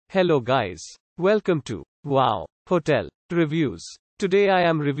Hello guys. Welcome to Wow Hotel Reviews. Today I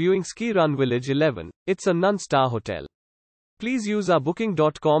am reviewing Ski Run Village 11. It's a non-star hotel. Please use our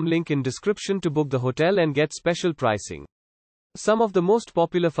booking.com link in description to book the hotel and get special pricing. Some of the most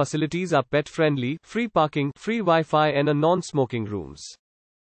popular facilities are pet-friendly, free parking, free Wi-Fi and a non-smoking rooms.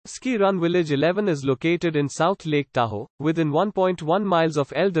 Ski Run Village 11 is located in South Lake Tahoe, within 1.1 miles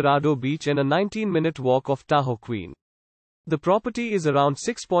of Dorado Beach and a 19-minute walk of Tahoe Queen. The property is around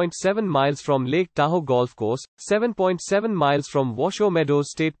 6.7 miles from Lake Tahoe Golf Course, 7.7 miles from Washoe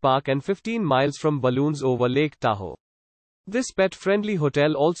Meadows State Park and 15 miles from Balloons Over Lake Tahoe. This pet-friendly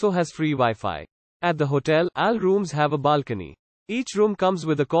hotel also has free Wi-Fi. At the hotel, all rooms have a balcony. Each room comes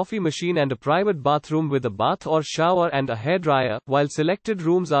with a coffee machine and a private bathroom with a bath or shower and a hairdryer, while selected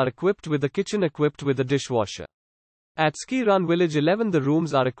rooms are equipped with a kitchen equipped with a dishwasher. At Ski Run Village 11 the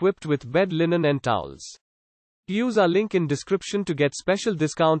rooms are equipped with bed linen and towels. Use our link in description to get special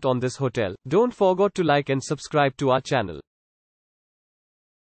discount on this hotel. Don't forget to like and subscribe to our channel.